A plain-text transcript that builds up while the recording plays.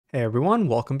Hey everyone,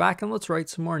 welcome back and let's write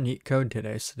some more neat code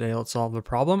today. So today let's solve the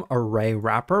problem array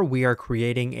wrapper. We are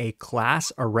creating a class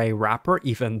array wrapper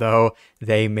even though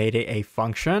they made it a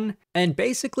function. And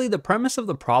basically the premise of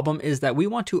the problem is that we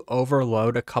want to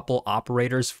overload a couple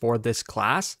operators for this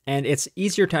class. And it's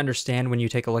easier to understand when you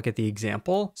take a look at the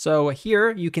example. So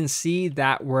here you can see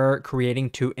that we're creating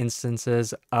two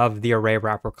instances of the array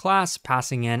wrapper class,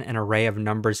 passing in an array of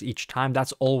numbers each time.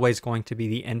 That's always going to be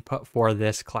the input for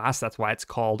this class. That's why it's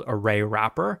called array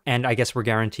wrapper. And I guess we're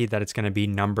guaranteed that it's going to be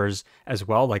numbers as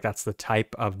well. Like that's the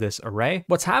type of this array.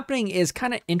 What's happening is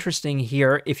kind of interesting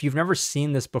here. If you've never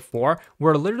seen this before,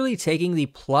 we're literally taking the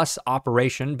plus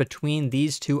operation between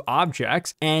these two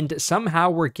objects and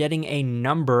somehow we're getting a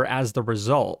number as the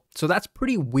result. So that's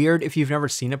pretty weird if you've never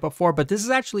seen it before, but this is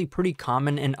actually pretty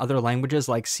common in other languages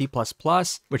like C++,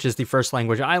 which is the first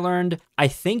language I learned. I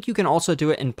think you can also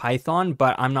do it in Python,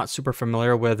 but I'm not super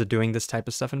familiar with doing this type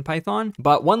of stuff in Python.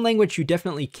 But one language you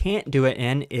definitely can't do it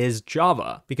in is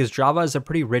Java, because Java is a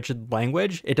pretty rigid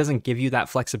language. It doesn't give you that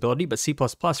flexibility, but C++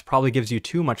 probably gives you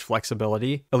too much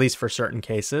flexibility, at least for certain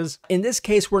cases. In this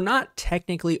case, we're not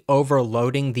technically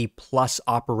overloading the plus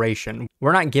operation.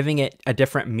 We're not giving it a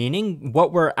different meaning.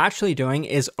 What we're actually doing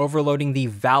is overloading the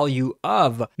value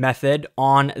of method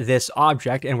on this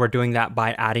object, and we're doing that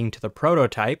by adding to the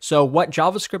prototype. So what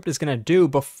JavaScript is going to do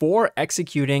before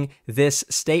executing this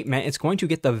statement, it's going to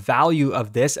get the value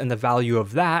of this and the value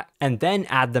of that, and then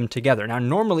add them together. Now,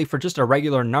 normally for just a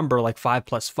regular number like 5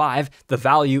 plus 5, the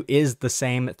value is the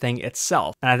same thing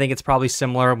itself. And I think it's probably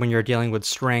similar when you're dealing with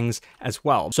strings as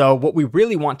well. So what we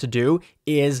really want to do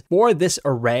is for this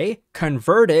array,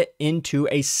 convert it into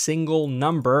a single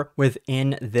number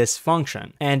within this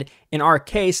function. And in our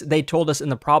case, they told us in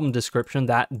the problem description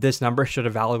that this number should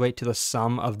evaluate to the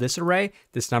sum of this array.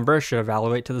 This number should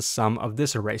evaluate to the sum of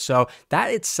this array. So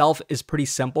that itself is pretty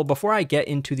simple. Before I get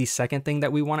into the second thing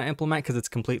that we want to implement, because it's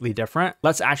completely different,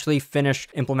 let's actually finish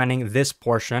implementing this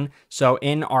portion. So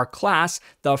in our class,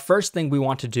 the first thing we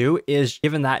want to do is,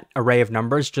 given that array of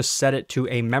numbers, just set it to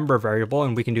a member variable,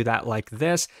 and we can do that like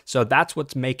this. So that's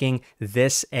what's making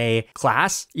this a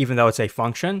class, even though it's a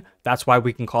function. That's why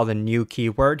we can call the new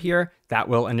keyword here. That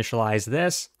will initialize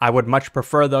this. I would much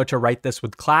prefer though to write this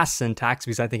with class syntax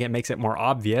because I think it makes it more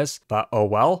obvious, but oh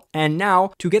well. And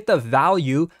now to get the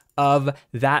value of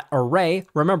that array,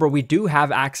 remember we do have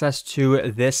access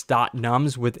to this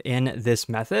 .nums within this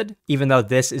method, even though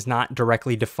this is not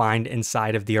directly defined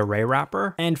inside of the array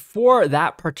wrapper. And for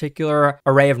that particular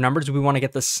array of numbers, we want to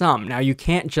get the sum. Now you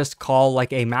can't just call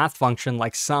like a math function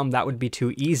like sum, that would be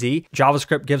too easy.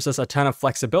 JavaScript gives us a ton of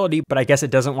flexibility, but I guess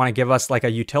it doesn't want to give us like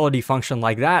a utility function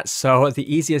like that. So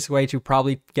the easiest way to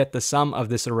probably get the sum of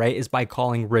this array is by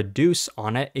calling reduce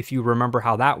on it. If you remember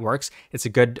how that works, it's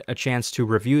a chance to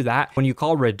review that. When you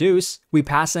call reduce, we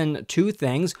pass in two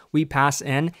things. We pass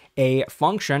in a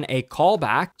function, a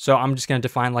callback. So I'm just going to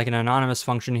define like an anonymous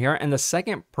function here. And the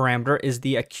second parameter is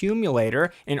the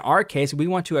accumulator. In our case, we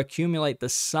want to accumulate the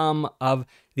sum of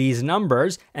these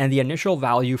numbers, and the initial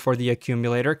value for the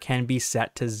accumulator can be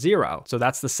set to 0. So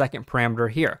that's the second parameter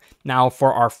here. Now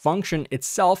for our function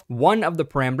itself, one of the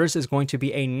parameters is going to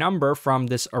be a number from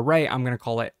this array. I'm going to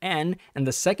call it n, and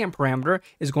the second parameter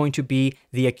is going to be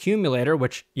the accumulator,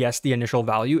 which yes, the initial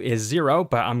value is 0,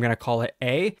 but I'm going to call it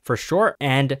a for short.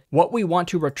 And what we want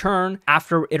to return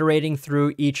after iterating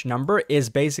through each number is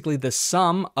basically the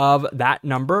sum of that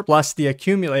number plus the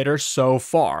accumulator so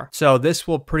far. So this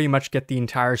will pretty much get the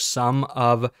entire sum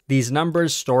of these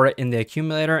numbers, store it in the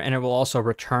accumulator, and it will also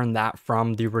return that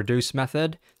from the reduce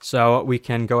method. So we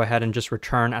can go ahead and just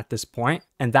return at this point,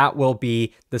 and that will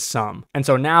be the sum. And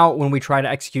so now when we try to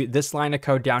execute this line of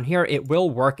code down here, it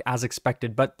will work as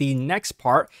expected. But the next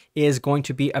part is going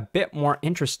to be a bit more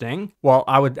interesting. Well,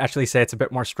 I would actually say it's a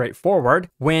bit more straightforward.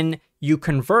 When you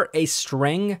convert a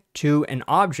string to an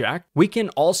object, we can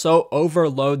also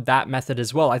overload that method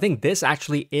as well. I think this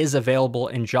actually is available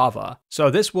in Java.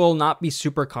 So this will not be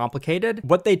super complicated.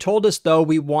 What they told us though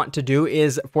we want to do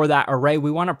is for that array, we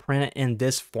want to print it in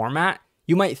this format.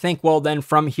 You might think, well, then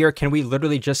from here, can we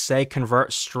literally just say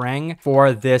convert string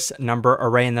for this number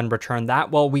array and then return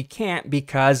that? Well, we can't,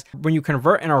 because when you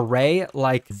convert an array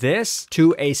like this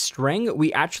to a string,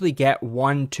 we actually get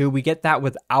 1, 2. We get that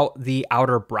without the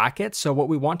outer brackets. So what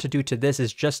we want to do to this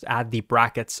is just add the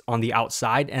brackets on the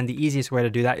outside. And the easiest way to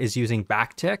do that is using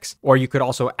backticks, or you could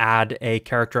also add a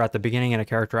character at the beginning and a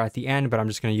character at the end, but I'm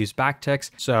just going to use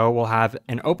backticks. So we'll have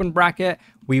an open bracket.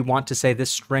 We want to say this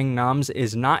string nums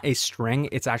is not a string. string,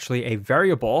 it's actually a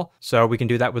variable. So we can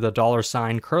do that with a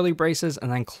 $sign, curly braces,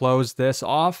 and then close this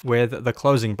off with the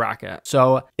closing bracket.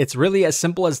 So it's really as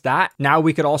simple as that. Now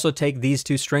we could also take these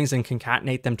two strings and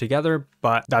concatenate them together,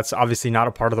 but that's obviously not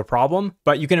a part of the problem.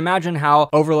 But you can imagine how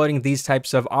overloading these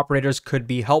types of operators could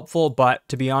be helpful, but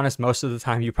to be honest, most of the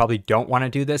time you probably don't want to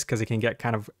do this because it can get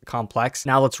kind of complex.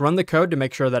 Now let's run the code to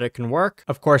make sure that it can work.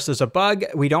 Of course, there's a bug.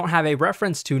 We don't have a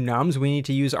reference to nums. We need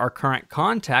to use our current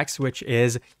context, which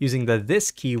is using the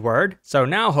this keyword. So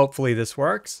now hopefully this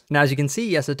works. Now, as you can see,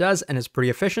 yes, it does, and it's pretty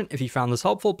efficient. If you found this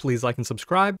helpful, please like and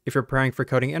subscribe. If you're preparing for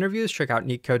coding interviews, check out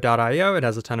Leetcode.io. It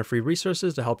has a ton of free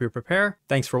resources to help you prepare.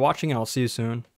 Thanks for watching, and I'll see you soon.